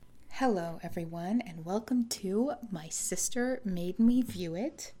Hello, everyone, and welcome to My Sister Made Me View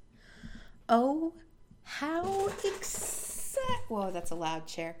It. Oh, how exciting! Whoa, that's a loud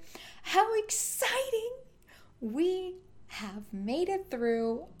chair. How exciting! We have made it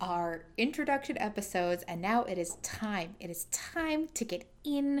through our introduction episodes, and now it is time. It is time to get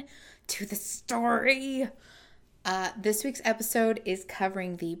into the story. This week's episode is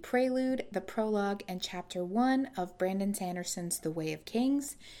covering the prelude, the prologue, and chapter 1 of Brandon Sanderson's The Way of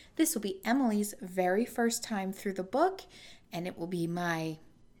Kings. This will be Emily's very first time through the book, and it will be my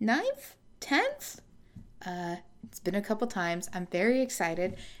 9th? 10th? It's been a couple times. I'm very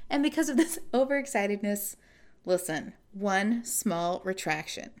excited, and because of this overexcitedness, listen, one small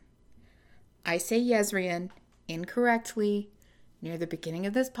retraction. I say Jezreel incorrectly near the beginning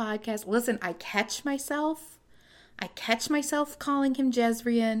of this podcast. Listen, I catch myself calling him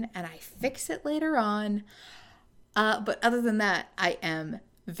Jezreel, and I fix it later on. But other than that, I am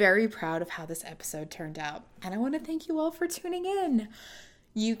very proud of how this episode turned out. And I want to thank you all for tuning in.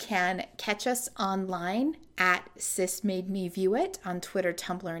 You can catch us online at Sis Made Me View It on Twitter,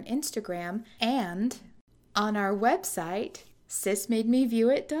 Tumblr, and Instagram. And on our website,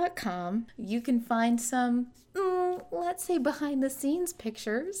 sismademeviewit.com, you can find some, let's say, behind-the-scenes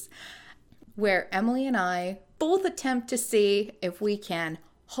pictures where Emily and I both attempt to see if we can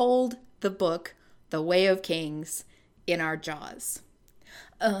hold the book, The Way of Kings, in our jaws.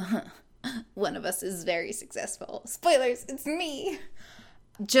 One of us is very successful. Spoilers, it's me.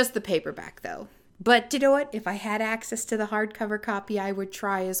 Just the paperback, though. But you know what? If I had access to the hardcover copy, I would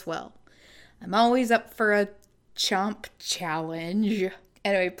try as well. I'm always up for a chomp challenge.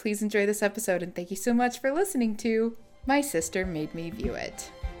 Anyway, please enjoy this episode, and thank you so much for listening to My Sister Made Me View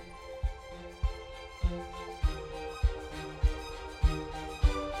It.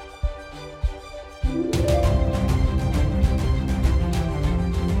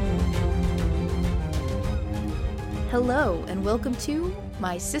 Hello, and welcome to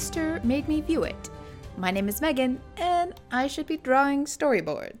My Sister Made Me View It. My name is Megan, and I should be drawing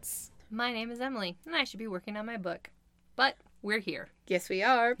storyboards. My name is Emily, and I should be working on my book. But we're here. Yes, we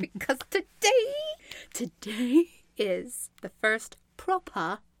are, because today is the first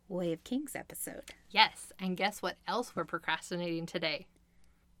proper Way of Kings episode. Yes, and guess what else we're procrastinating today?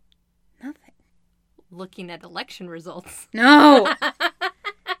 Nothing. Looking at election results. No!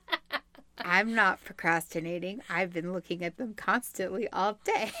 I'm not procrastinating. I've been looking at them constantly all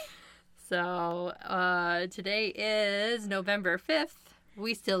day. So, today is November 5th.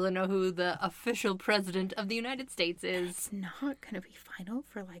 We still don't know who the official president of the United States is. It's not going to be final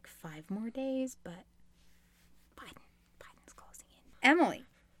for like 5 more days, but Biden's closing in. Emily,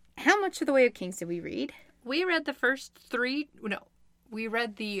 how much of The Way of Kings did we read? We read the first 3. No, we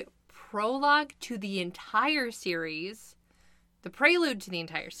read the prologue to the entire series. The prelude to the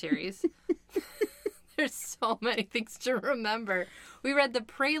entire series. There's so many things to remember. We read the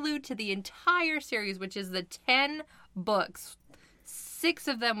prelude to the entire series, which is the 10 books, 6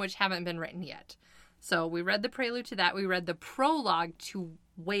 of them which haven't been written yet. So we read the prelude to that. We read the prologue to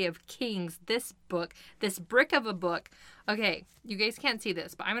Way of Kings, this book, this brick of a book. Okay, you guys can't see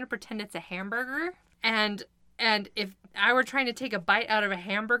this, but I'm going to pretend it's a hamburger. And if I were trying to take a bite out of a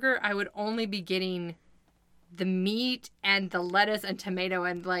hamburger, I would only be getting the meat and the lettuce and tomato,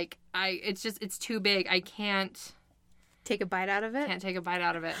 and it's too big. I can't take a bite out of it. Can't take a bite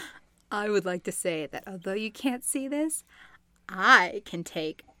out of it. I would like to say that although you can't see this, I can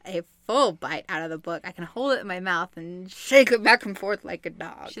take a full bite out of the book. I can hold it in my mouth and shake it back and forth like a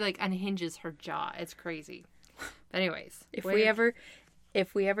dog. She unhinges her jaw. It's crazy. But anyways, if we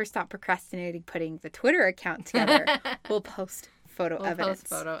ever stop procrastinating putting the Twitter account together, we'll post photo evidence.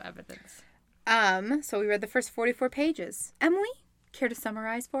 So we read the first 44 pages. Emily, care to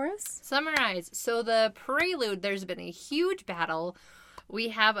summarize for us? So the prelude, there's been a huge battle. We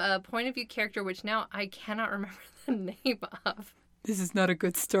have a point of view character, which now I cannot remember the name of. This is not a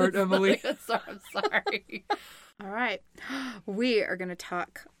good start, Emily. I'm sorry. All right. We are going to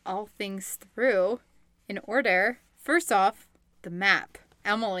talk all things through in order. First off, the map.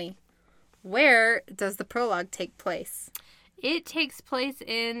 Emily, where does the prologue take place? It takes place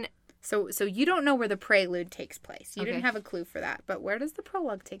in... So you don't know where the prelude takes place. You didn't have a clue for that. But where does the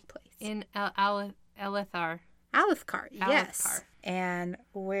prologue take place? In Alethkar. Alethkar, yes. And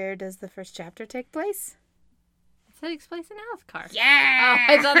where does the first chapter take place? It takes place in Alethkar. Yeah!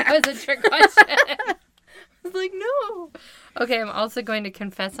 Oh, I thought that was a trick question. I was like, no. Okay, I'm also going to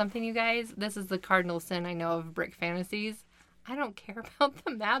confess something, you guys. This is the cardinal sin I know of Brick Fantasies. I don't care about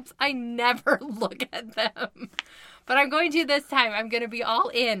the maps. I never look at them. But I'm going to this time. I'm going to be all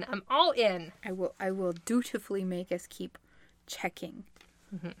in. I'm all in. I will dutifully make us keep checking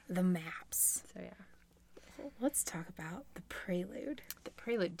the maps. So, yeah. Let's talk about the prelude. The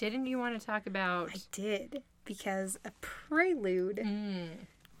prelude. Didn't you want to talk about... I did, because a prelude,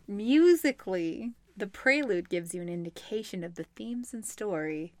 musically, the prelude gives you an indication of the themes and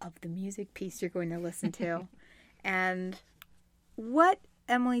story of the music piece you're going to listen to. And what,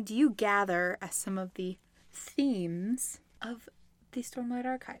 Emily, do you gather as some of the themes of the Stormlight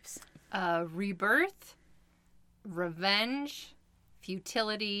Archives? Rebirth, revenge,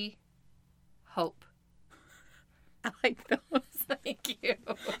 futility, hope. I like those. Thank you.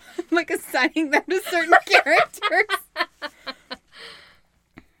 I'm like assigning them to certain characters.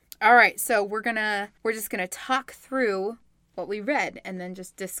 All right, so we're just gonna talk through what we read and then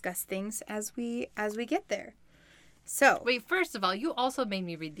just discuss things as we get there. So Wait, first of all, you also made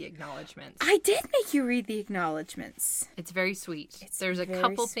me read the acknowledgments. I did make you read the acknowledgments. It's very sweet. There's a very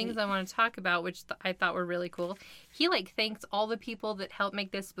couple sweet. things I want to talk about, which I thought were really cool. He thanks all the people that helped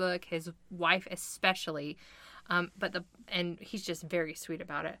make this book, his wife especially. And he's just very sweet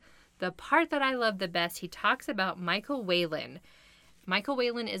about it. The part that I love the best, he talks about Michael Whelan. Michael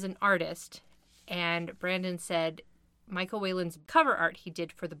Whelan is an artist, and Brandon said Michael Whelan's cover art he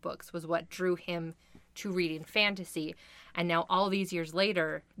did for the books was what drew him to reading fantasy. And now all these years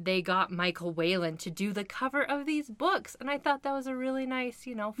later, they got Michael Whelan to do the cover of these books. And I thought that was a really nice,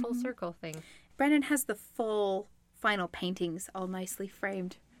 full circle thing. Brendan has the full final paintings all nicely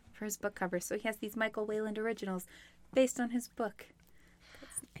framed for his book cover. So he has these Michael Whelan originals based on his book.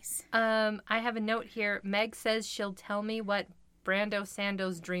 That's nice. I have a note here. Meg says she'll tell me what Brando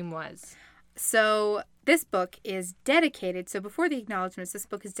Sando's dream was. So this book is dedicated, so before the acknowledgments, this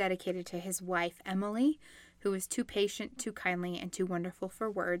book is dedicated to his wife, Emily, who is too patient, too kindly, and too wonderful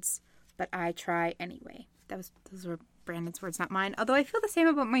for words, but I try anyway. Those were Brandon's words, not mine, although I feel the same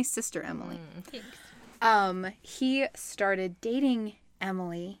about my sister, Emily. Thanks. He started dating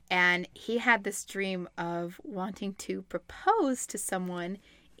Emily, and he had this dream of wanting to propose to someone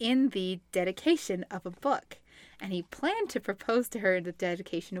in the dedication of a book. And he planned to propose to her in the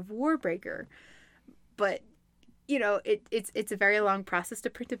dedication of Warbreaker. But, it's a very long process to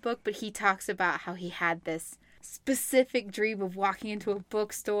print a book, but he talks about how he had this specific dream of walking into a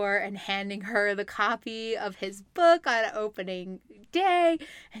bookstore and handing her the copy of his book on opening day,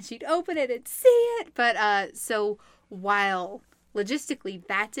 and she'd open it and see it. But, so while logistically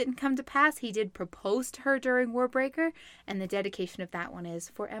that didn't come to pass, he did propose to her during Warbreaker, and the dedication of that one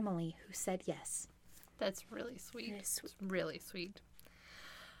is for Emily, who said yes. That's really sweet. It is sweet. It's really sweet.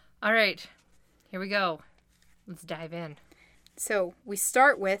 All right, here we go. Let's dive in. So we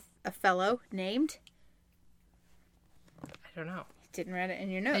start with a fellow named... I don't know. You didn't write it in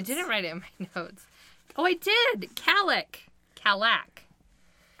your notes. I didn't write it in my notes. Oh, I did! Kalak.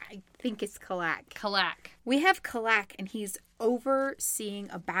 I think it's Kalak. Kalak. We have Kalak, and he's overseeing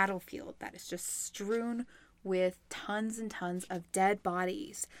a battlefield that is just strewn with tons and tons of dead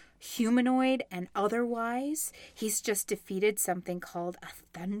bodies, humanoid and otherwise. He's just defeated something called a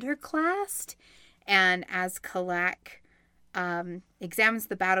Thunderclast. And as Kalak examines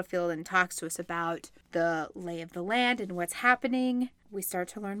the battlefield and talks to us about the lay of the land and what's happening, we start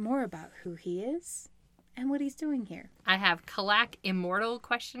to learn more about who he is and what he's doing here. I have Kalak immortal ?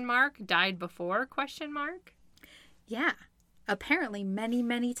 Died before ? Yeah. Apparently many,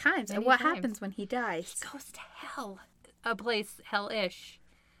 many times. Many and what times. happens when he dies? He goes to hell. A place hellish.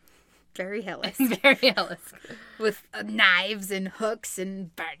 Very hellish. Very hellish. With knives and hooks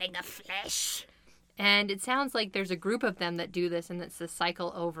and burning of flesh. And it sounds like there's a group of them that do this, and it's a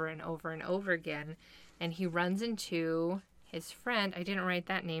cycle over and over and over again. And he runs into his friend. I didn't write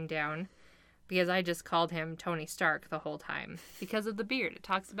that name down because I just called him Tony Stark the whole time because of the beard. It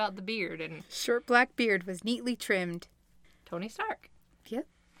talks about the beard and Short black beard was neatly trimmed. Tony Stark. Yep.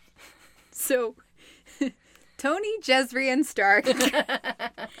 So, Tony Jezrien Stark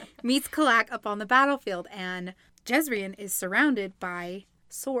meets Kalak up on the battlefield, and Jezrien is surrounded by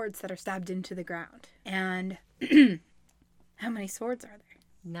swords that are stabbed into the ground. And how many swords are there?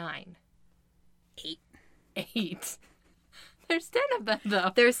 9. 8. 8. There's 10 of them,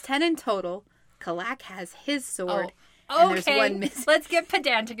 though. There's 10 in total. Kalak has his sword, Oh, and okay. there's one missing. Let's get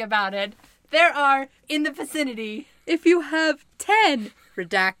pedantic about it. There are, in the vicinity, If you have 10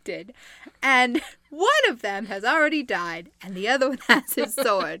 redacted, and one of them has already died, and the other one has his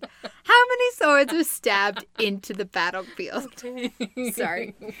sword, how many swords are stabbed into the battlefield?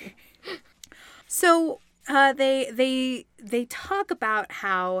 Sorry. So they talk about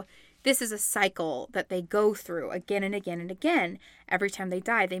how this is a cycle that they go through again and again and again. Every time they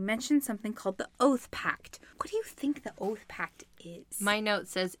die, they mention something called the Oath Pact. What do you think the Oath Pact is? My note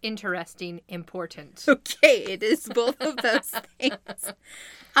says interesting, important. Okay, it is both of those things.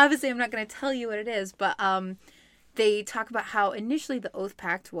 Obviously, I'm not going to tell you what it is, but they talk about how initially the Oath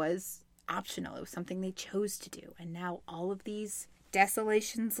Pact was optional. It was something they chose to do. And now all of these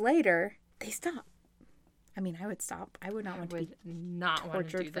desolations later, they stop. I mean, I would stop. I would not want to be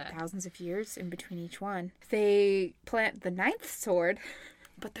tortured for thousands of years in between each one. They plant the 9th sword,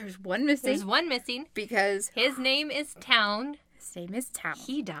 but there's one missing. There's one missing. Because his name is Town. His name is Town.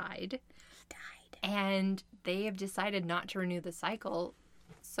 He died. And they have decided not to renew the cycle.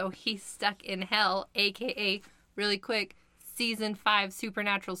 So he's stuck in hell, a.k.a. really quick, season 5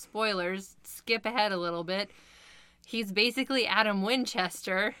 supernatural spoilers. Skip ahead a little bit. He's basically Adam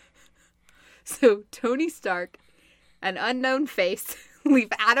Winchester. So Tony Stark, an unknown face, leave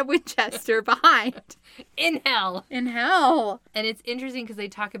Adam Winchester behind. In hell. In hell. And it's interesting because they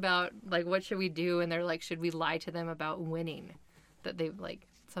talk about, like, what should we do? And they're like, should we lie to them about winning? That they, like,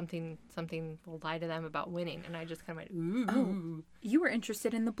 something will lie to them about winning. And I just kind of went, ooh. Oh, you were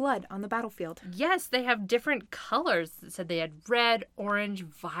interested in the blood on the battlefield. Yes, they have different colors. It said they had red, orange,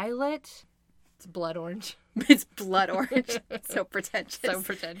 violet. It's blood orange. It's blood orange. So pretentious. So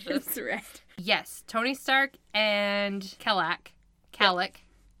pretentious. It's red. Yes, Tony Stark and Kelleck,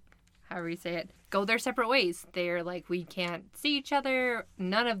 however you say it, go their separate ways. They're like, we can't see each other.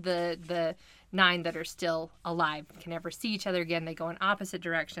 None of the 9 that are still alive can ever see each other again. They go in opposite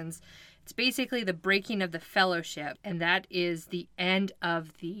directions. It's basically the breaking of the fellowship, and that is the end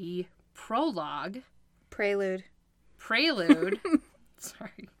of the prologue. Prelude.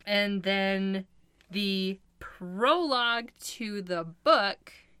 Sorry. And then the prologue to the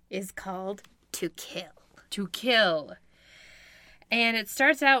book is called To Kill. To Kill. And it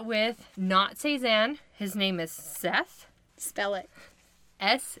starts out with not Cezanne. His name is Seth. Spell it.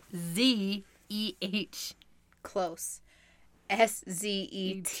 S-Z-E-H. Close.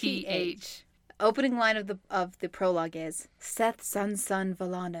 S-Z-E-T-H. Opening line of the prologue is, Seth son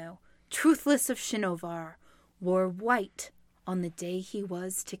Vellano, truthless of Shinovar, wore white on the day he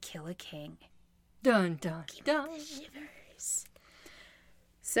was to kill a king. Dun, dun, dun. Shivers.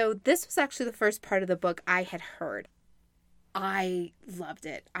 So this was actually the first part of the book I had heard. I loved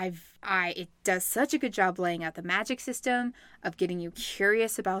it. It does such a good job laying out the magic system, of getting you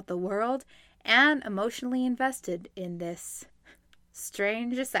curious about the world, and emotionally invested in this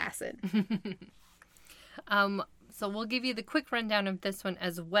strange assassin. So we'll give you the quick rundown of this one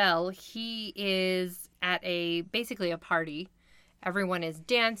as well. He is at basically a party. Everyone is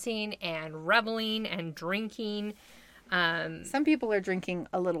dancing and reveling and drinking. Some people are drinking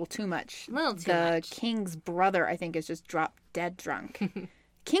a little too much. The king's brother, I think, is just dropped dead drunk.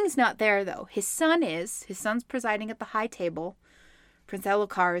 King's not there, though. His son is. His son's presiding at the high table. Prince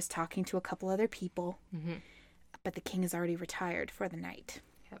Elhokar is talking to a couple other people. Mm-hmm. But the king is already retired for the night.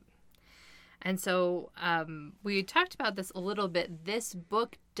 Yep. And so we talked about this a little bit. This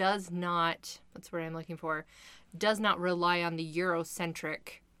book does not, that's what I'm looking for, does not rely on the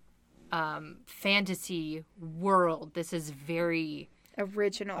Eurocentric fantasy world. This is very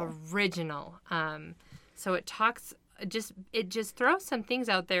original. So it talks, it just throws some things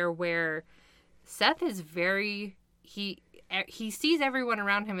out there where Seth is very, he sees everyone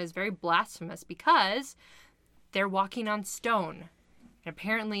around him as very blasphemous because they're walking on stone. And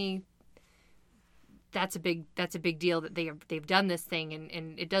apparently that's a big deal that they've done this thing,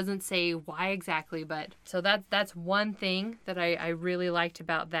 and it doesn't say why exactly, but so that's one thing that I really liked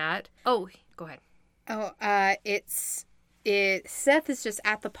about that. Oh, go ahead. Seth is just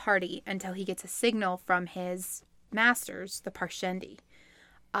at the party until he gets a signal from his masters, the Parshendi.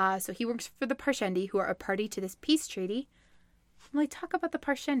 So he works for the Parshendi, who are a party to this peace treaty. Emily, talk about the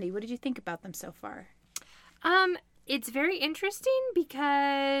Parshendi. What did you think about them so far? It's very interesting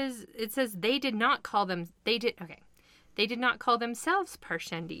because it says they did not call themselves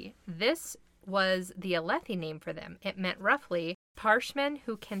Parshendi. This was the Alethi name for them. It meant roughly parshmen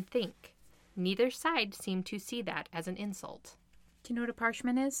who can think. Neither side seemed to see that as an insult. Do you know what a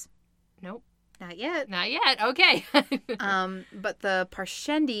parshman is? Nope. Not yet. Okay. But the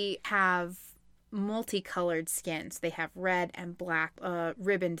Parshendi have multicolored skins. They have red and black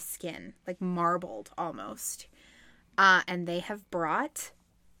ribboned skin, like marbled almost. And they have brought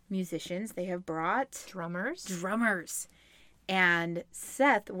musicians. They have brought drummers. And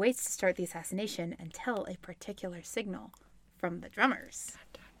Seth waits to start the assassination until a particular signal from the drummers.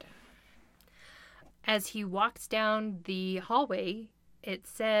 As he walks down the hallway, It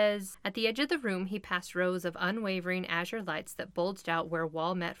says, at the edge of the room, he passed rows of unwavering azure lights that bulged out where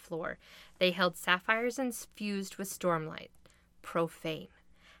wall met floor. They held sapphires infused with stormlight. Profane.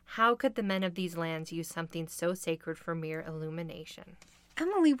 How could the men of these lands use something so sacred for mere illumination?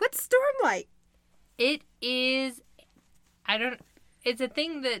 Emily, what's stormlight? It is, it's a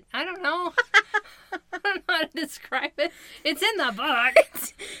thing that, I don't know. I don't know how to describe it. It's in the book.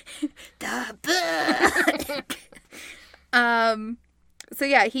 The book. So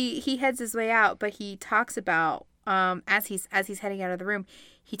yeah, he heads his way out, but he talks about, as he's heading out of the room,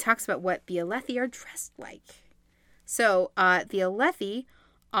 he talks about what the Alethi are dressed like. So, the Alethi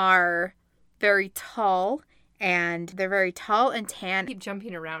are very tall, and they're very tall and tan. Keep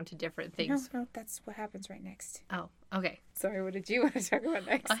jumping around to different things. No, that's what happens right next. Oh, okay. Sorry, what did you want to talk about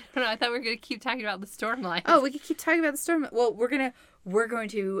next? I don't know. I thought we were going to keep talking about the Stormlight. Oh, we could keep talking about the Stormlight. Well, we're going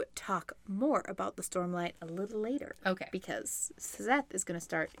to talk more about the Stormlight a little later. Okay. Because Seth is going to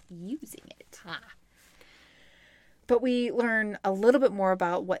start using it. Ah. But we learn a little bit more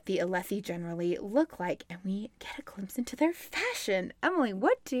about what the Alethi generally look like, and we get a glimpse into their fashion. Emily,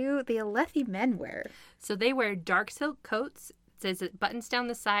 what do the Alethi men wear? So they wear dark silk coats. It says it buttons down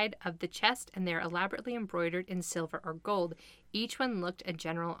the side of the chest, and they're elaborately embroidered in silver or gold. Each one looked a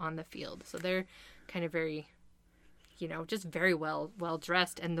general on the field. So they're kind of very, just very well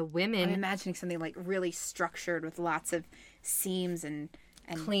dressed. And the women... I'm imagining something like really structured with lots of seams and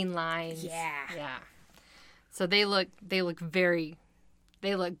clean lines. Yeah. Yeah. So they look dashing.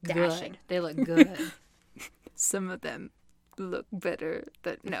 Good. They look good. Some of them look better,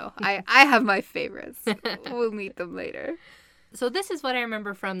 but no, I have my favorites. We'll meet them later. So this is what I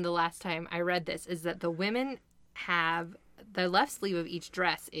remember from the last time I read this, is that the women have, the left sleeve of each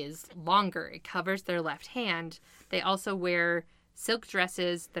dress is longer. It covers their left hand. They also wear silk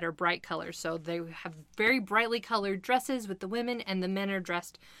dresses that are bright colors. So they have very brightly colored dresses with the women, and the men are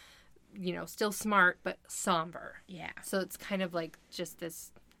dressed, still smart, but somber. Yeah. So it's kind of like just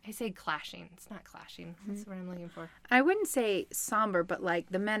this, I say clashing. It's not clashing. That's what I'm looking for. I wouldn't say somber, but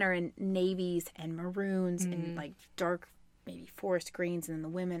like the men are in navies and maroons and like dark, maybe forest greens, and then the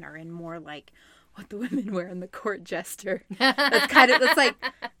women are in more like what the women wear in the court jester. That's like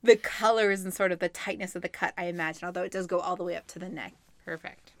the colors and sort of the tightness of the cut, I imagine, although it does go all the way up to the neck.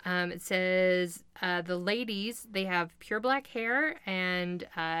 Perfect. It says the ladies, they have pure black hair, and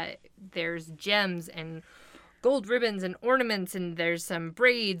there's gems and gold ribbons and ornaments, and there's some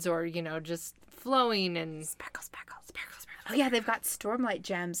braids or, just flowing and... Sparkle. Oh, yeah, they've got stormlight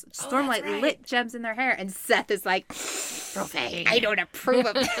gems. Stormlight lit gems in their hair. And Seth is like, profane. I don't approve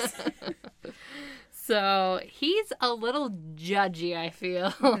of this. So he's a little judgy, I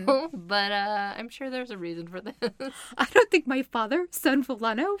feel. But I'm sure there's a reason for this. I don't think my father, son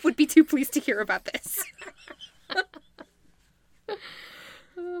Volano, would be too pleased to hear about this.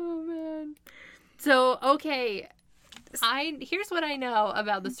 Oh, man. So, okay. Here's what I know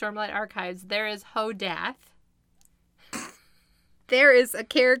about the Stormlight Archives. There is Hodath. There is a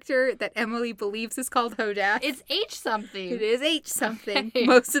character that Emily believes is called Hodath. It's H something. It is H something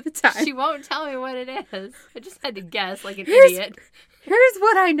most of the time. She won't tell me what it is. I just had to guess like an idiot. Here's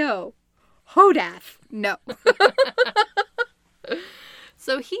what I know. Hodath. No.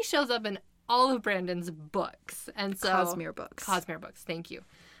 So he shows up in all of Brandon's books. And so Cosmere books. Cosmere books, thank you.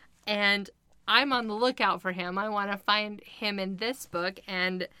 And I'm on the lookout for him. I want to find him in this book.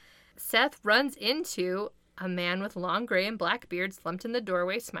 And Seth runs into a man with long gray and black beard slumped in the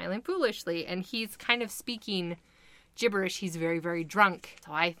doorway, smiling foolishly. And he's kind of speaking gibberish. He's very, very drunk.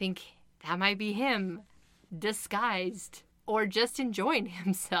 So I think that might be him, disguised, or just enjoying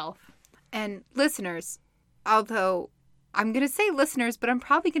himself. And listeners, although I'm going to say listeners, but I'm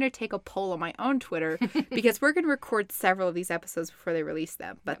probably going to take a poll on my own Twitter because we're going to record several of these episodes before they release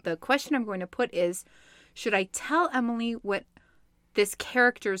them. But the question I'm going to put is, should I tell Emily what this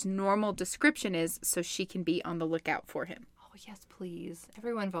character's normal description is so she can be on the lookout for him? Oh, yes, please.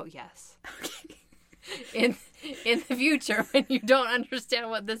 Everyone vote yes. Okay. In the future, when you don't understand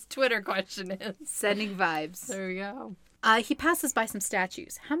what this Twitter question is. Sending vibes. There we go. He passes by some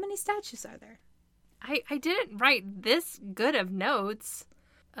statues. How many statues are there? I didn't write this good of notes.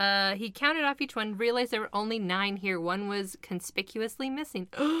 He counted off each one, realized there were only 9 here. One was conspicuously missing.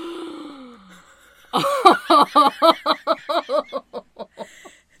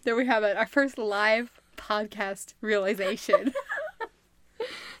 There we have it. Our first live podcast realization.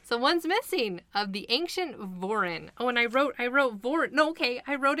 So one's missing of the ancient Vorin. Oh, and I wrote Vorin. No, okay,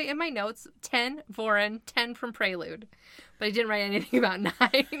 I wrote it in my notes. 10 Vorin, 10 from Prelude. But I didn't write anything about 9.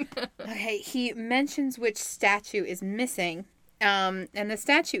 Okay, he mentions which statue is missing. And the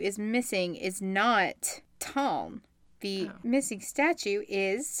statue is missing is not Taln. The missing statue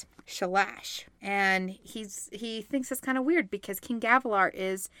is Shalash. And he thinks that's kind of weird because King Gavilar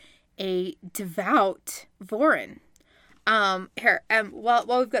is a devout Vorin. While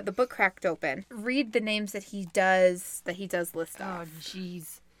we've got the book cracked open, read the names that he does list off. Oh,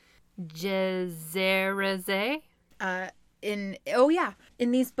 jeez. Jezereze? In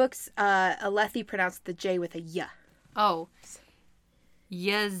these books, Alethi pronounced the J with a Y. Oh.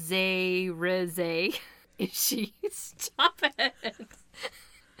 Jezereze. Is she? Stop it.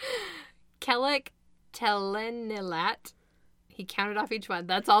 Kelek Telenilat. He counted off each one.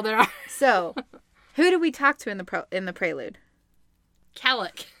 That's all there are. So, who did we talk to in the prelude?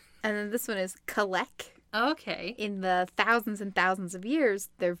 Kelek. And then this one is Kalek. Okay. In the thousands and thousands of years,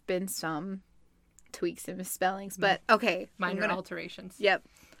 there have been some tweaks and misspellings, but okay. Minor alterations. Yep.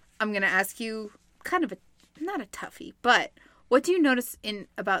 I'm going to ask you kind of not a toughie, but what do you notice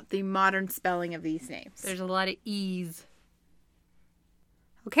about the modern spelling of these names? There's a lot of E's.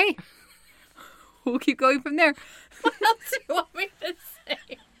 Okay. We'll keep going from there. What else do you want me to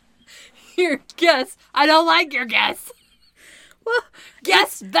say? Your guess. I don't like your guess. Well,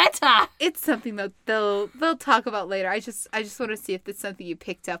 guess better. It's something that they'll talk about later. I just want to see if it's something you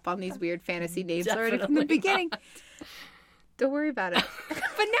picked up on these weird fantasy names already from the beginning. Not. Don't worry about it. But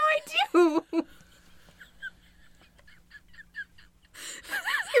now I do.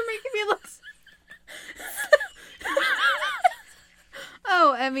 You're making me look.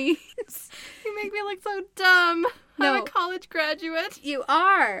 Oh, Emmy. You make me look so dumb. No. I'm a college graduate. You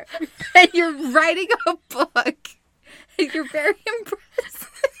are. And you're writing a book. And you're very impressed.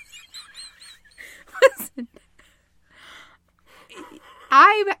 Listen.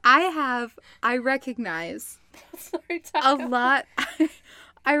 I recognize Sorry, a lot.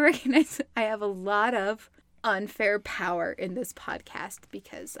 I recognize I have a lot of unfair power in this podcast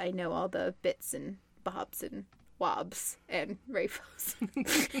because I know all the bits and bobs and wobs and rafos.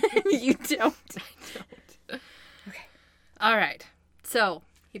 You don't. I don't. Okay. All right. So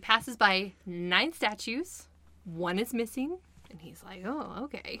he passes by 9 statues. 1 is missing. And he's like, oh,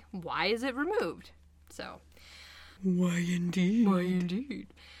 okay. Why is it removed? So. Why indeed? Why indeed?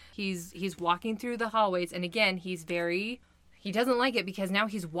 He's walking through the hallways. And again, he doesn't like it because now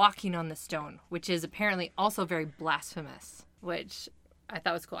he's walking on the stone, which is apparently also very blasphemous, which I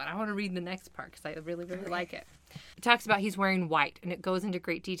thought was cool. And I want to read the next part because I really, really like it. It talks about he's wearing white, and it goes into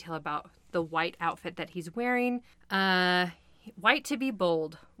great detail about the white outfit that he's wearing. White to be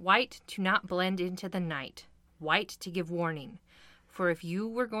bold, white to not blend into the night, white to give warning. For if you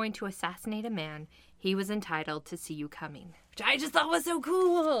were going to assassinate a man, he was entitled to see you coming. Which I just thought was so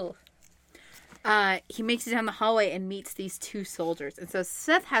cool. He makes it down the hallway and meets these 2 soldiers. And so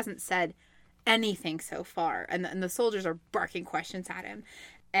Seth hasn't said anything so far. And the soldiers are barking questions at him.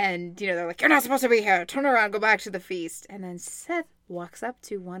 And, they're like, you're not supposed to be here. Turn around, go back to the feast. And then Seth walks up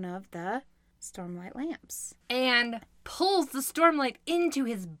to one of the Stormlight lamps. And pulls the Stormlight into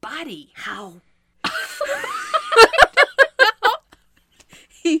his body. How?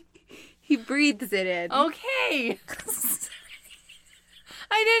 He breathes it in. Okay.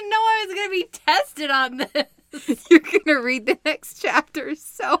 I didn't know I was going to be tested on this. You're going to read the next chapter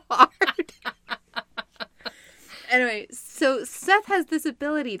so hard. Anyway, so Seth has this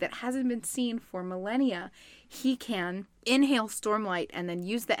ability that hasn't been seen for millennia. He can inhale Stormlight and then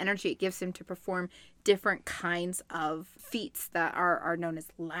use the energy it gives him to perform different kinds of feats that are known as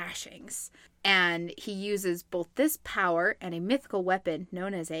lashings. And he uses both this power and a mythical weapon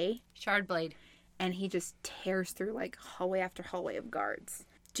known as a Shardblade. And he just tears through like hallway after hallway of guards.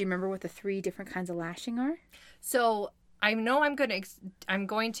 Do you remember what the 3 different kinds of lashing are? So I know I'm going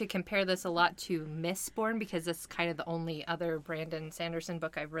to compare this a lot to Mistborn because this is kind of the only other Brandon Sanderson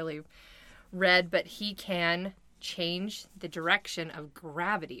book I've really read. But he can change the direction of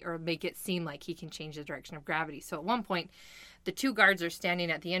gravity or make it seem like he can change the direction of gravity. So at one point, the 2 guards are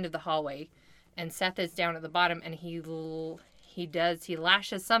standing at the end of the hallway and Seth is down at the bottom and he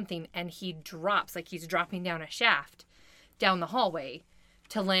lashes something and he drops, like he's dropping down a shaft down the hallway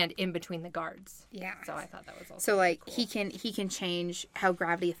to land in between the guards. Yeah. So I thought that was also so like cool. he can change how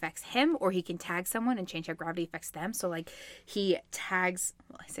gravity affects him, or he can tag someone and change how gravity affects them. So like he tags,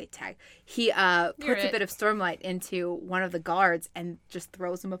 he puts a bit of Stormlight into one of the guards and just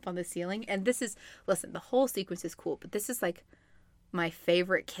throws him up on the ceiling. And this is, listen, the whole sequence is cool, but this is like my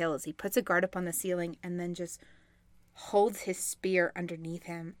favorite kill is he puts a guard up on the ceiling and then just holds his spear underneath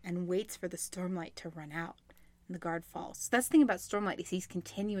him and waits for the Stormlight to run out. The guard falls. So that's the thing about Stormlight is he's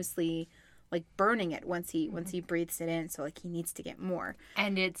continuously like burning it once he breathes it in. So like he needs to get more.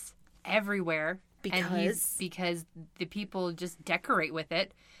 And it's everywhere because the people just decorate with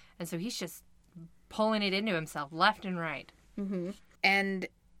it, and so he's just pulling it into himself left and right. And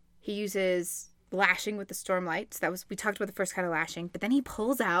he uses lashing with the Stormlight. So we talked about the first kind of lashing, but then he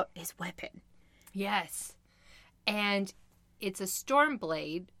pulls out his weapon. Yes. And it's a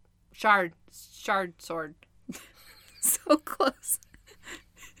Stormblade shard sword. So close.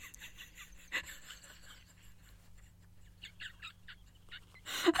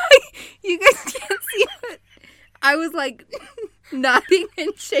 You guys can't see it. I was like nodding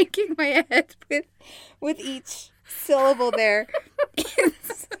and shaking my head with each syllable there.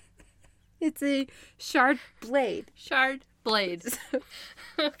 It's a shard blade. Shard blades.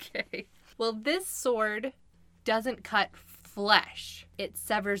 Okay. Well, this sword doesn't cut flesh. It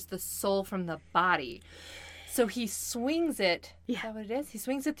severs the soul from the body. So he swings it. Yeah. Is that what it is? He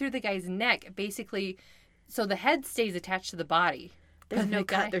swings it through the guy's neck, basically, so the head stays attached to the body. There's But no the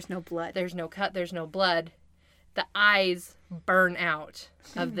cut, guy- there's no blood. There's no cut, there's no blood. The eyes burn out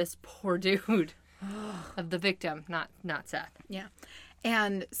of this poor dude. Of the victim, not Seth. Yeah.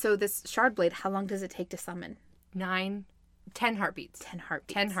 And so this shard blade, how long does it take to summon? 10 heartbeats. 10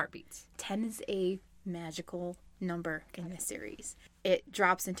 heartbeats. 10 heartbeats. 10 is a magical number in this series. It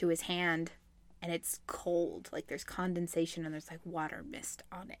drops into his hand and it's cold. Like there's condensation and there's like water mist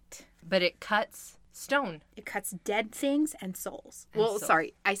on it. But it cuts stone. It cuts dead things and souls. And Well, souls.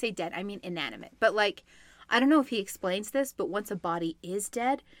 sorry, I say dead, I mean inanimate. But like, I don't know if he explains this, but once a body is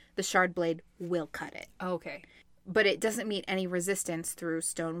dead, the shard blade will cut it. Okay. But it doesn't meet any resistance through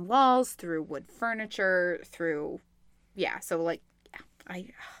stone walls, through wood furniture, through, yeah. So like, yeah, I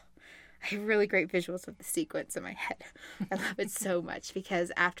have really great visuals of the sequence in my head. I love it so much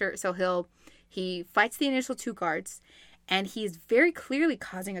because he fights the initial 2 guards, and he's very clearly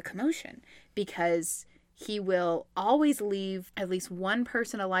causing a commotion because he will always leave at least one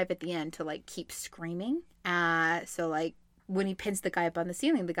person alive at the end to like keep screaming. So like when he pins the guy up on the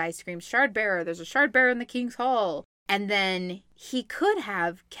ceiling, the guy screams, "Shard bearer, there's a shard bearer in the king's hall." And then he could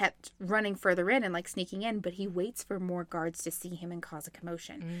have kept running further in and like sneaking in, but he waits for more guards to see him and cause a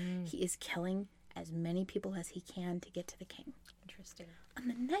commotion. He is killing as many people as he can to get to the king. Interesting. On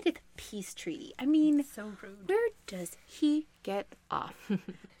the night of the peace treaty, I mean, So rude. where does he get off? There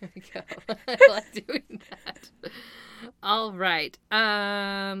we go. I like doing that. All right.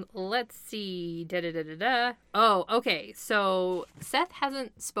 Let's see. Da-da-da-da-da. Oh, okay. So Seth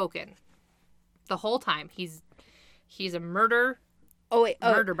hasn't spoken the whole time. He's a murder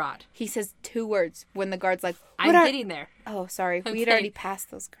bot. He says 2 words when the guard's like, I'm "What are-" getting there. Oh, sorry. We'd Okay. already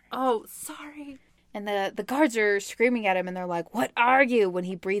passed those guards. Oh, sorry. And the guards are screaming at him, and they're like, "What are you?" when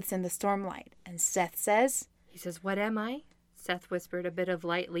he breathes in the Stormlight. And Seth says, He says, "What am I?" Seth whispered, a bit of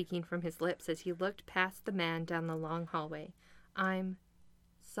light leaking from his lips as he looked past the man down the long hallway. "I'm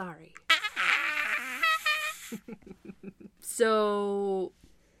sorry." So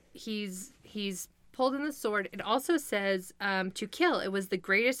he's pulled in the sword. It also says to kill. It was the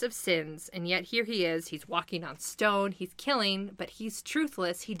greatest of sins. And yet here he is. He's walking on stone. He's killing, but he's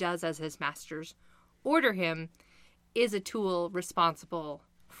truthless. He does as his masters order him, is a tool responsible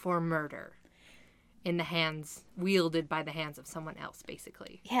for murder in the hands, wielded by the hands of someone else,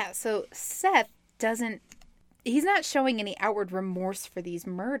 basically. yeah, so Seth he's not showing any outward remorse for these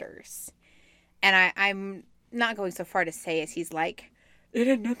murders. And I'm not going so far to say as he's like, "It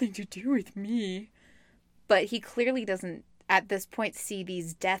had nothing to do with me." But he clearly doesn't, at this point, see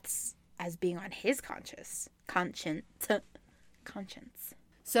these deaths as being on his conscience.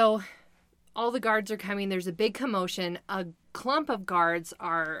 So all the guards are coming. There's a big commotion. A clump of guards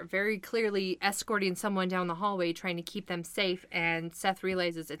are very clearly escorting someone down the hallway, trying to keep them safe. And Seth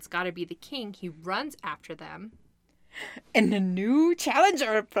realizes it's got to be the king. He runs after them. And a new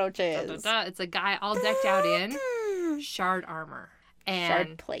challenger approaches. It's a guy all decked out in shard armor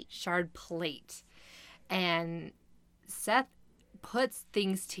and shard plate. And Seth puts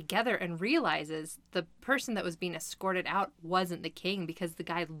things together and realizes the person that was being escorted out wasn't the king, because the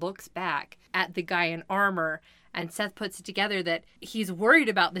guy looks back at the guy in armor, and Seth puts it together that he's worried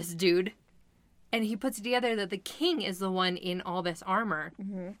about this dude, and he puts it together that the king is the one in all this armor.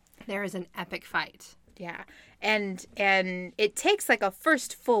 Mm-hmm. There is an epic fight. Yeah. And it takes like a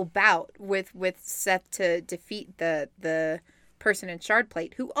first full bout with Seth to defeat the person in shard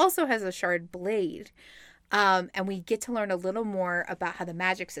plate, who also has a shard blade. And we get to learn a little more about how the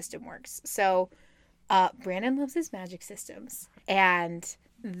magic system works. So Brandon loves his magic systems. And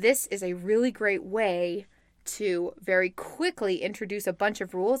this is a really great way to very quickly introduce a bunch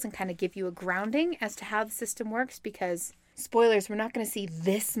of rules and kind of give you a grounding as to how the system works, because, spoilers, we're not going to see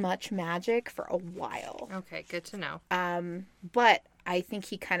this much magic for a while. Okay, good to know. But I think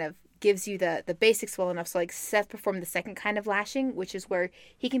he kind of gives you the basics well enough. So like Seth performed the second kind of lashing, which is where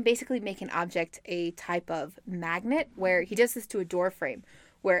he can basically make an object a type of magnet, where he does this to a door frame,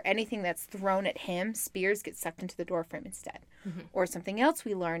 where anything that's thrown at him, spears, get sucked into the door frame instead. Or something else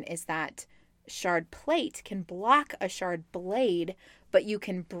we learn is that shard plate can block a shard blade, but you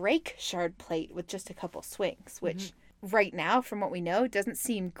can break shard plate with just a couple swings, which right now, from what we know, doesn't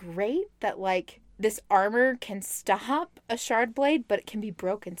seem great that like this armor can stop a shard blade, but it can be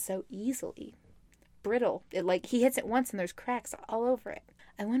broken so easily. Brittle. It like he hits it once and there's cracks all over it.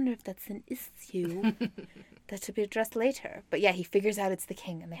 I wonder if that's an issue that should be addressed later. But yeah, he figures out it's the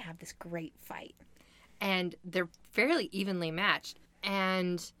king and they have this great fight. And they're fairly evenly matched.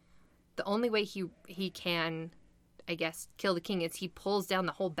 And the only way he can, I guess, kill the king is he pulls down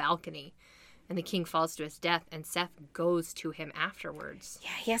the whole balcony. And the king falls to his death, and Seth goes to him afterwards.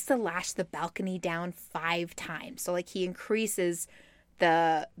 Yeah, he has to lash the balcony down 5 times. So, like, he increases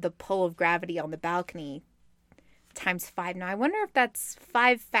the pull of gravity on the balcony times 5. Now, I wonder if that's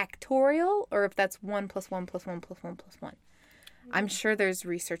 5 factorial or if that's 1 plus 1 plus 1 plus 1 plus 1. I'm sure there's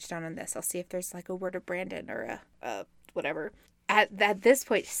research done on this. I'll see if there's, like, a word of Brandon or a whatever. At this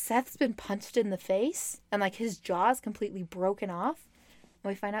point, Seth's been punched in the face, and, like, his jaw is completely broken off. And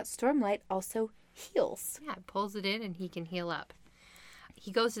we find out Stormlight also heals. Yeah, pulls it in and he can heal up.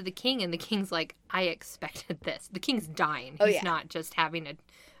 He goes to the king and the king's like, I expected this. The king's dying. He's not just having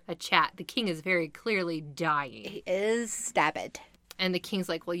a chat. The king is very clearly dying. He is stabbed. And the king's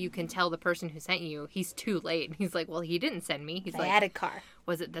like, well, you can tell the person who sent you. He's too late. And he's like, well, he didn't send me. He's Sciatic-car.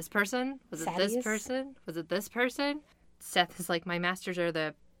 Was it this person? Was it Sadius? this person? Was it this person? Seth is like, my masters are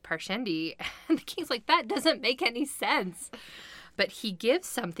the Parshendi. And the king's like, that doesn't make any sense. But he gives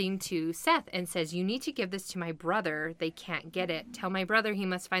something to Seth and says, you need to give this to my brother. They can't get it. Tell my brother he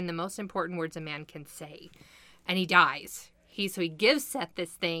must find the most important words a man can say. And he dies. So he gives Seth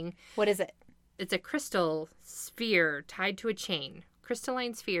this thing. What is it? It's a crystal sphere tied to a chain.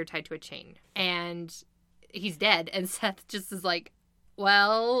 Crystalline sphere tied to a chain. And he's dead. And Seth just is like,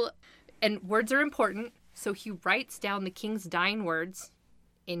 well, and words are important. So he writes down the king's dying words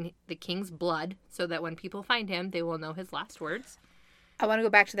in the king's blood so that when people find him, they will know his last words. I want to go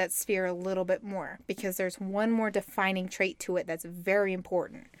back to that sphere a little bit more because there's one more defining trait to it that's very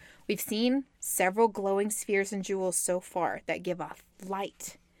important. We've seen several glowing spheres and jewels so far that give off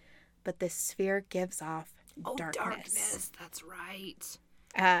light, but this sphere gives off darkness. That's right.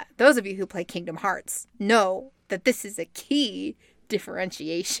 Those of you who play Kingdom Hearts know that this is a key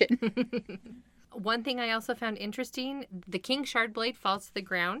differentiation. One thing I also found interesting, the king's shard blade falls to the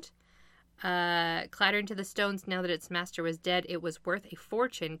ground, clattered into the stones. Now that its master was dead, it was worth a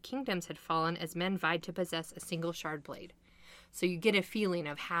fortune. Kingdoms had fallen as men vied to possess a single shard blade. So you get a feeling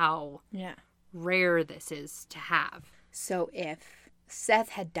of how rare this is to have. So if Seth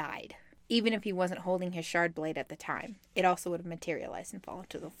had died, even if he wasn't holding his shard blade at the time, it also would have materialized and fallen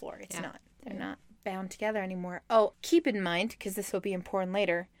to the floor. It's not. They're not bound together anymore. Oh, keep in mind, because this will be important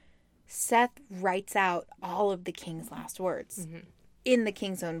later, Seth writes out all of the king's last words in the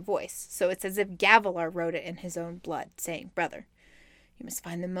king's own voice. So it's as if Gavilar wrote it in his own blood, saying, brother, you must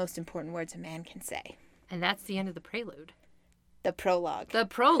find the most important words a man can say. And that's the end of the prelude. The prologue. The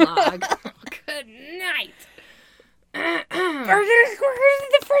prologue. Good night. We're gonna do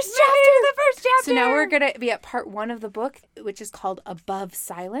the first chapter. So now we're going to be at part 1 of the book, which is called Above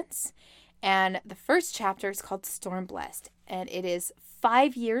Silence. And the first chapter is called Stormblessed. And it is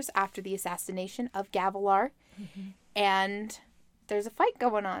 5 years after the assassination of Gavilar. And there's a fight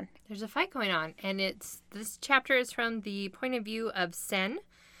going on. And this chapter is from the point of view of Sen.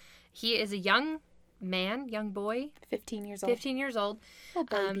 He is a young boy. 15 years old. Oh,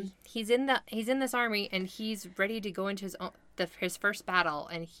 baby. He's in this army and he's ready to go into his first battle.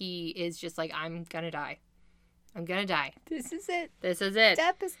 And he is just like, I'm going to die. This is it.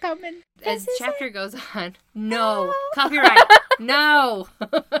 Death is coming. As the chapter goes on. No. Copyright. No.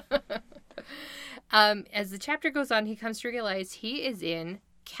 As the chapter goes on, he comes to realize he is in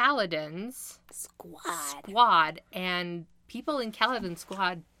Kaladin's squad. And people in Kaladin's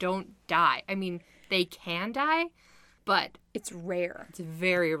squad don't die. I mean, they can die, but it's rare. It's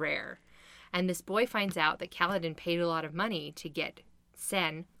very rare. And this boy finds out that Kaladin paid a lot of money to get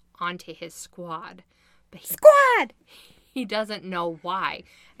Sen onto his squad. But he doesn't know why.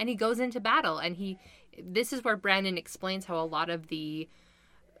 And he goes into battle. And this is where Brandon explains how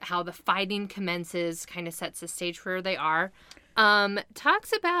how the fighting commences, kind of sets the stage for where they are.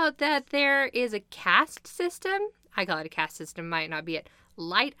 Talks about that there is a caste system. I call it a caste system, might not be it.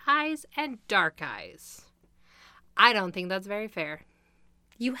 Light eyes and dark eyes. I don't think that's very fair.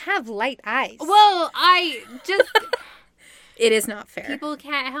 You have light eyes. Well, It is not fair. People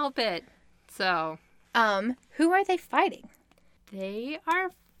can't help it. So, Who are they fighting? they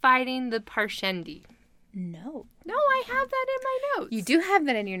are fighting the Parshendi. No. No, I have that in my notes. You do have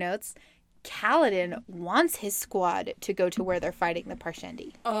that in your notes. Kaladin wants his squad to go to where they're fighting the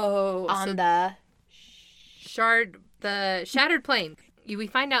Parshendi. Oh, On so the... the Shattered Plane. We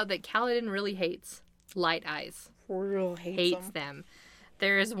find out that Kaladin really hates Light Eyes. Real Hates them.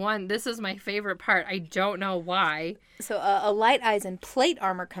 There is one, this is my favorite part. I don't know why. So a Light Eyes and plate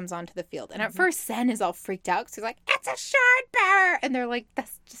armor comes onto the field. And at first, Sen is all freaked out because he's like, it's a shard bearer. And they're like,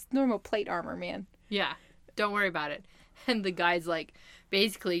 that's just normal plate armor, man. Yeah, don't worry about it. And the guy's like,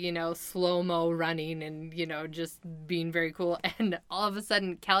 basically, slow-mo running and, just being very cool. And all of a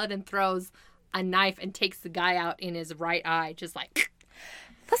sudden, Kaladin throws a knife and takes the guy out in his right eye, just like...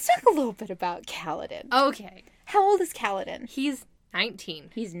 Let's talk a little bit about Kaladin. Okay. How old is Kaladin? He's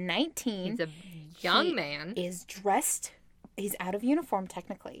 19. He's 19. He's a young man. Is dressed. He's out of uniform,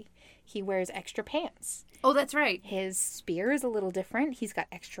 technically. He wears extra pants. Oh, that's right. His spear is a little different. He's got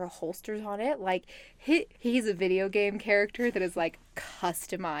extra holsters on it. Like, he's a video game character that has, like,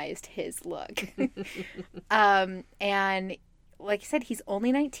 customized his look. And like I said, he's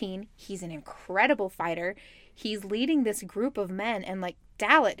only 19. He's an incredible fighter. He's leading this group of men, and, like,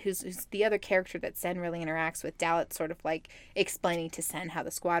 Dalit, who's the other character that Sen really interacts with, Dalit sort of, like, explaining to Sen how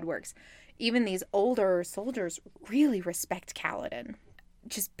the squad works. Even these older soldiers really respect Kaladin.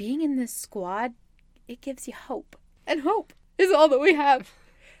 Just being in this squad, it gives you hope. And hope is all that we have.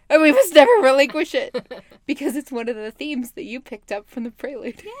 And we must never relinquish it. Because it's one of the themes that you picked up from the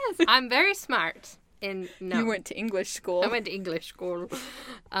prelude. Yes, I'm very smart. No. You went to English school. I went to English school.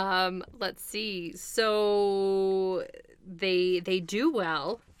 Let's see. So they do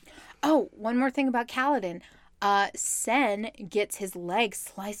well. Oh, one more thing about Kaladin. Sen gets his leg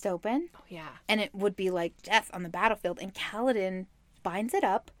sliced open. Oh, yeah. And it would be like death on the battlefield. And Kaladin binds it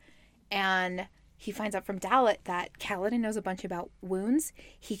up. And he finds out from Dalit that Kaladin knows a bunch about wounds.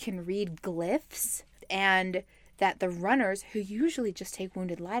 He can read glyphs. And that the runners, who usually just take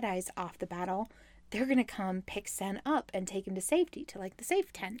wounded Light Eyes off the battle, they're going to come pick Sen up and take him to safety, to, like, the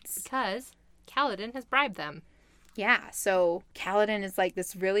safe tents. Because Kaladin has bribed them. Yeah, so Kaladin is, like,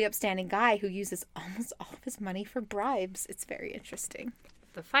 this really upstanding guy who uses almost all of his money for bribes. It's very interesting.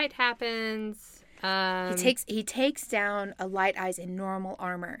 The fight happens. He takes down a Light Eyes in normal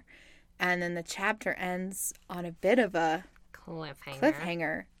armor. And then the chapter ends on a bit of a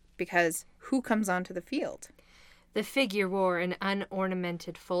cliffhanger because who comes onto the field? The figure wore an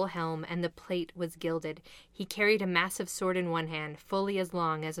unornamented full helm, and the plate was gilded. He carried a massive sword in one hand, fully as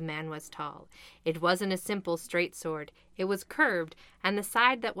long as a man was tall. It wasn't a simple straight sword. It was curved, and the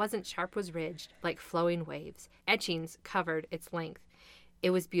side that wasn't sharp was ridged, like flowing waves. Etchings covered its length.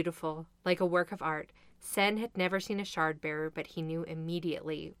 It was beautiful, like a work of art. Sen had never seen a shard bearer, but he knew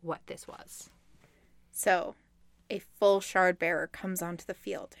immediately what this was. So, a full shard bearer comes onto the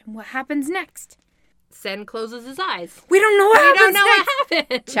field. And what happens next? Sen closes his eyes. We don't know what happens. We don't know next.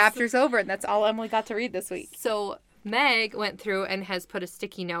 what happens. Chapter's over, and that's all Emily got to read this week. So Meg went through and has put a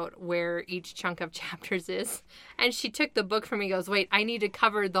sticky note where each chunk of chapters is. And she took the book from me and goes, wait, I need to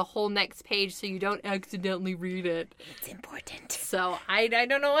cover the whole next page so you don't accidentally read it. It's important. So I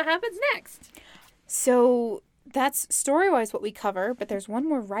don't know what happens next. So that's story-wise what we cover, but there's one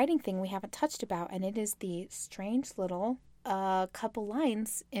more writing thing we haven't touched about, and it is the strange little couple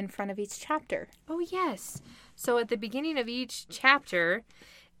lines in front of each chapter. Oh, yes. So at the beginning of each chapter,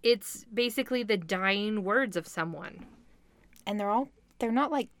 it's basically the dying words of someone. And they're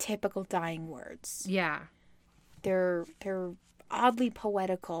not like typical dying words. Yeah. They're oddly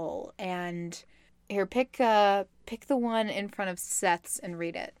poetical, and here, pick the one in front of Seth's and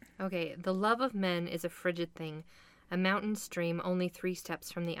read it. Okay. The love of men is a frigid thing, a mountain stream only 3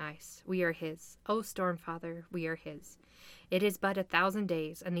 steps from the ice. We are his. O Stormfather, we are his. It is but 1,000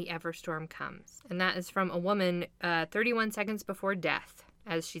 days, and the Everstorm comes. And that is from a woman 31 seconds before death,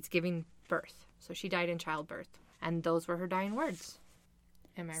 as she's giving birth. So she died in childbirth. And those were her dying words.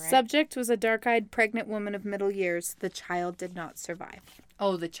 Am I right? Subject was a dark-eyed pregnant woman of middle years. The child did not survive.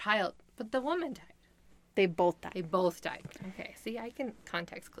 Oh, the child. But the woman died. They both died. They both died. Okay, see, I can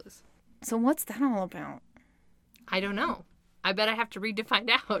context clues. So what's that all about? I don't know. I bet I have to read to find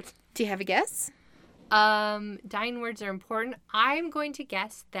out. Do you have a guess? Dying words are important. I'm going to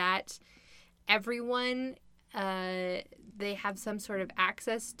guess that everyone, they have some sort of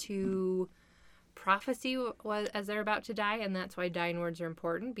access to prophecy as they're about to die, and that's why dying words are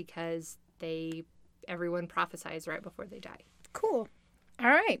important, because everyone prophesies right before they die. Cool. All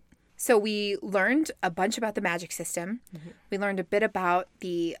right. So we learned a bunch about the magic system. Mm-hmm. We learned a bit about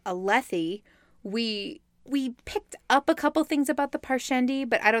the Alethi. We we picked up a couple things about the Parshendi,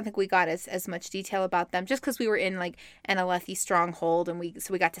 but I don't think we got as much detail about them just because we were in like an Alethi stronghold, and we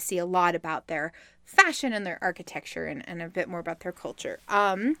got to see a lot about their fashion and their architecture and a bit more about their culture.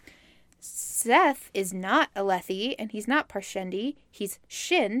 Seth is not Alethi and he's not Parshendi. He's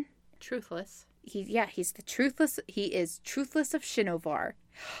Shin. Truthless. He's the truthless. He is truthless of Shinovar.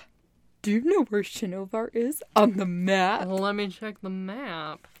 Do you know where Shinovar is on the map? Let me check the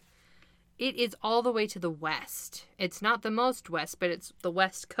map. It is all the way to the west. It's not the most west, but it's the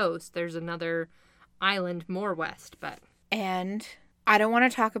west coast. There's another island more west, but... And I don't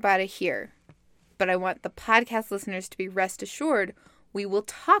want to talk about it here, but I want the podcast listeners to be rest assured we will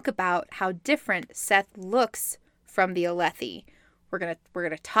talk about how different Seth looks from the Alethi. We're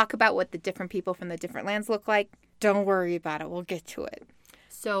gonna talk about what the different people from the different lands look like. Don't worry about it. We'll get to it.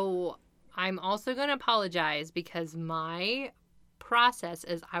 So I'm also going to apologize because my process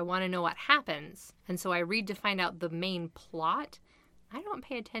is I want to know what happens. And so I read to find out the main plot. I don't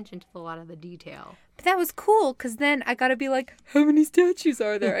pay attention to a lot of the detail. But that was cool because then I got to be like, how many statues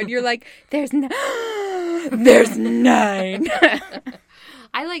are there? And you're like, there's 9.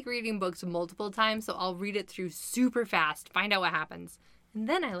 I like reading books multiple times, so I'll read it through super fast, find out what happens. And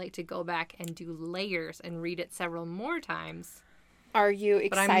then I like to go back and do layers and read it several more times. Are you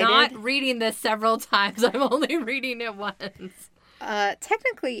excited? But I'm not reading this several times. I'm only reading it once.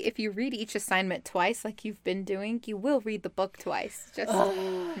 Technically, if you read each assignment twice, like you've been doing, you will read the book twice. Just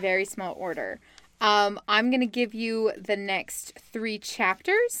very small order. I'm going to give you the next 3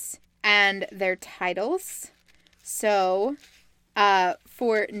 chapters and their titles. So,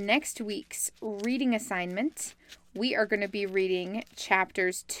 for next week's reading assignment, we are going to be reading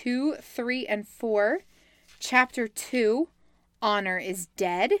chapters 2, 3, and 4. Chapter 2, Honor is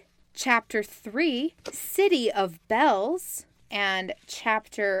Dead. Chapter 3, City of Bells. And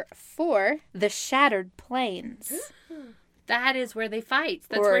chapter 4, The Shattered Plains. That is where they fight.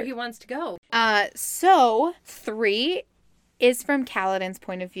 That's where he wants to go. So 3 is from Kaladin's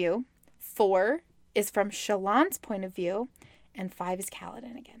point of view. 4 is from Shallan's point of view. And 5 is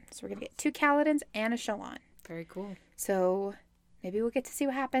Kaladin again. So we're going to get 2 Kaladins and a Shallan. Very cool. So maybe we'll get to see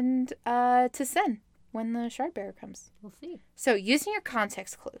what happened to Sen when the Shardbearer comes. We'll see. So using your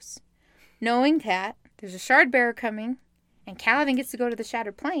context clues, knowing that there's a Shardbearer coming, and Kaladin gets to go to the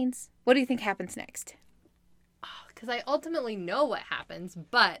Shattered Plains, what do you think happens next? Because I ultimately know what happens,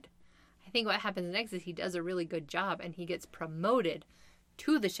 but I think what happens next is he does a really good job and he gets promoted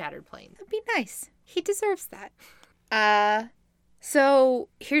to the Shattered Plains. That'd be nice. He deserves that. So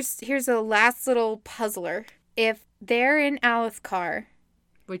here's a last little puzzler. If they're in Alethkar,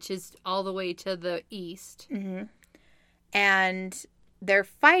 which is all the way to the east, and they're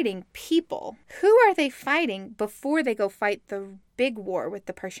fighting people, who are they fighting before they go fight the big war with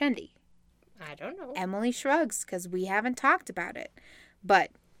the Parshendi? I don't know. Emily shrugs because we haven't talked about it.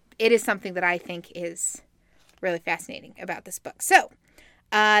 But it is something that I think is really fascinating about this book. So,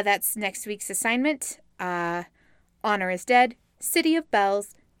 that's next week's assignment. Honor is Dead, City of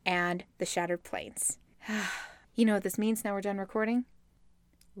Bells, and The Shattered Plains. You know what this means now we're done recording?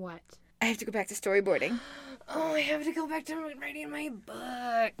 What? I have to go back to storyboarding. Oh, I have to go back to writing my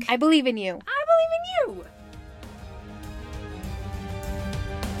book. I believe in you. I believe in you.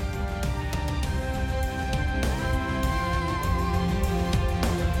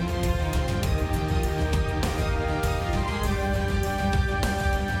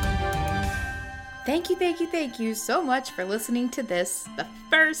 Thank you so much for listening to this, the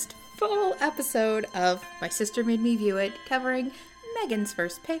first full episode of My Sister Made Me View It, covering Megan's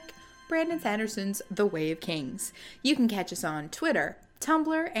first pick, Brandon Sanderson's The Way of Kings. You can catch us on Twitter,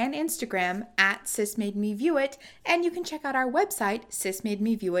 Tumblr, and Instagram at SisMadeMeViewIt, and you can check out our website,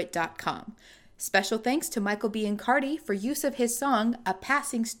 sismademeviewit.com. Special thanks to Michael B. Cardi for use of his song, A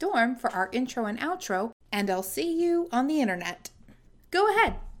Passing Storm, for our intro and outro, and I'll see you on the internet. Go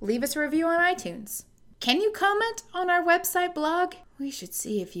ahead, leave us a review on iTunes. Can you comment on our website blog? We should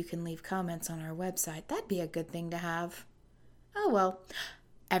see if you can leave comments on our website. That'd be a good thing to have. Oh well.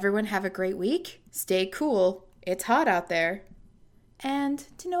 Everyone have a great week. Stay cool. It's hot out there. And,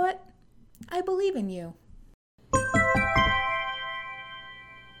 do you know what? I believe in you.